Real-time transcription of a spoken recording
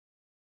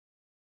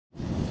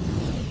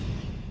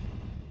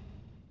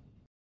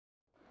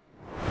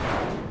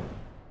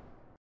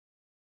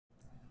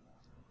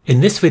In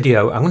this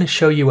video, I'm going to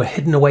show you a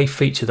hidden away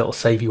feature that will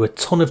save you a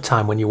ton of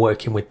time when you're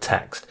working with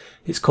text.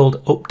 It's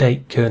called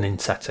Update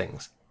Kerning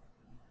Settings.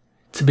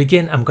 To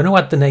begin, I'm going to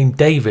add the name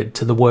David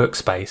to the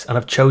workspace, and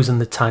I've chosen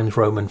the Times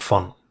Roman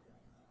font.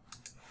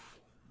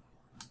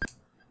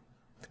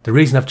 The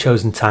reason I've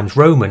chosen Times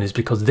Roman is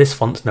because this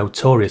font's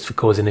notorious for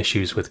causing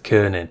issues with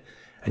kerning,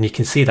 and you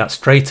can see that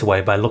straight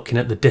away by looking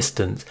at the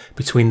distance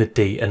between the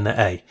D and the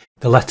A.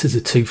 The letters are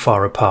too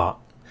far apart.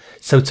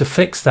 So to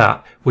fix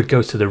that, we'd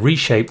go to the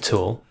Reshape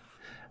tool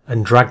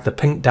and drag the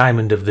pink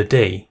diamond of the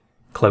D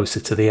closer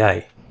to the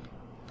A.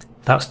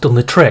 That's done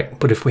the trick,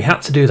 but if we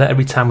had to do that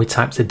every time we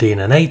typed a D and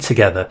an A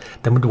together,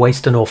 then we'd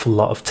waste an awful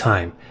lot of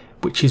time,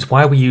 which is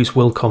why we use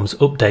Wilcom's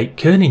Update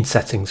Kerning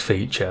Settings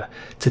feature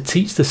to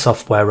teach the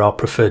software our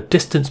preferred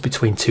distance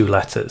between two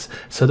letters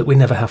so that we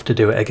never have to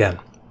do it again.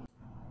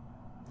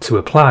 To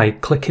apply,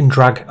 click and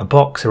drag a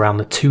box around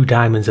the two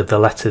diamonds of the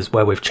letters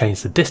where we've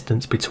changed the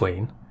distance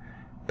between,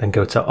 then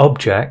go to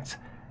Object,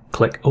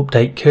 click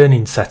Update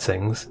Kerning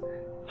Settings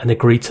and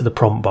agree to the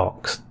prompt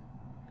box.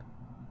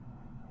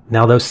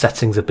 Now those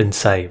settings have been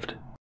saved.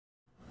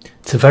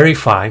 To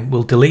verify,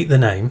 we'll delete the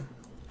name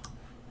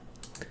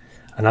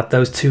and add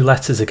those two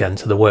letters again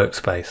to the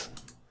workspace.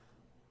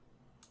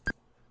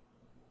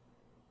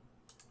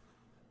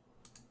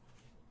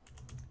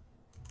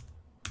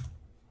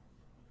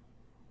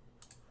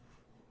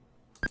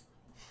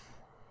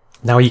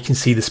 Now you can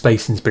see the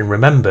spacing's been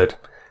remembered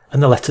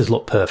and the letters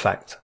look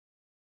perfect.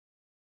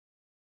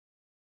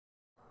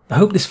 I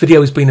hope this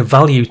video has been of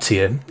value to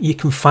you. You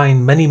can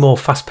find many more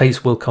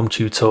fast-paced Wilcom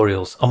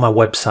tutorials on my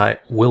website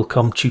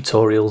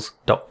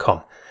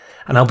wilcomtutorials.com,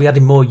 and I'll be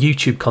adding more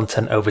YouTube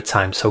content over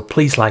time, so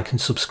please like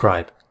and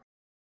subscribe.